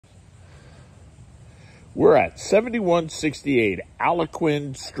We're at 7168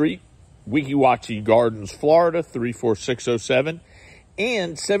 Algonquin Street, Weeki Wachee Gardens, Florida, 34607,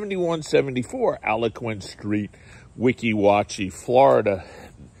 and 7174 Algonquin Street, Weeki Wachee, Florida.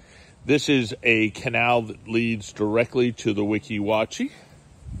 This is a canal that leads directly to the Weeki Wachee.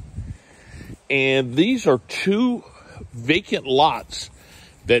 And these are two vacant lots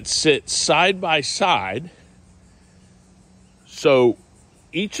that sit side by side. So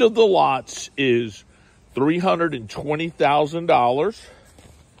each of the lots is $320,000.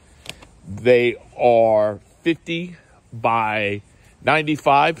 They are 50 by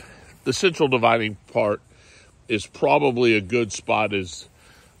 95. The central dividing part is probably a good spot is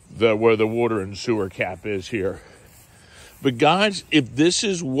where the water and sewer cap is here. But guys, if this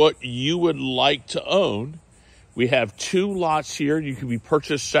is what you would like to own, we have two lots here. You can be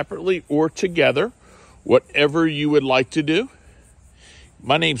purchased separately or together, whatever you would like to do.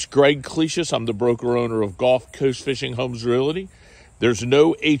 My name's Greg Klesius. I'm the broker owner of Coast Fishing Homes Realty. There's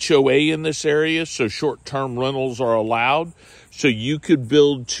no HOA in this area, so short-term rentals are allowed. So you could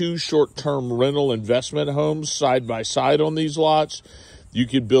build two short-term rental investment homes side by side on these lots. You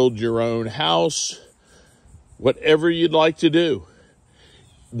could build your own house, whatever you'd like to do.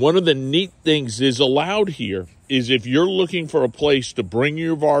 One of the neat things is allowed here is if you're looking for a place to bring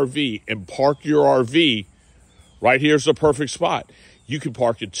your RV and park your RV, right here's the perfect spot. You can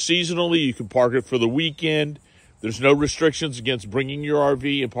park it seasonally. You can park it for the weekend. There's no restrictions against bringing your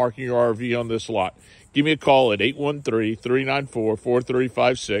RV and parking your RV on this lot. Give me a call at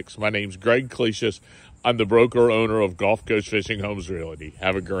 813-394-4356. My name's Greg Klesius. I'm the broker owner of Gulf Coast Fishing Homes Realty.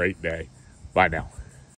 Have a great day. Bye now.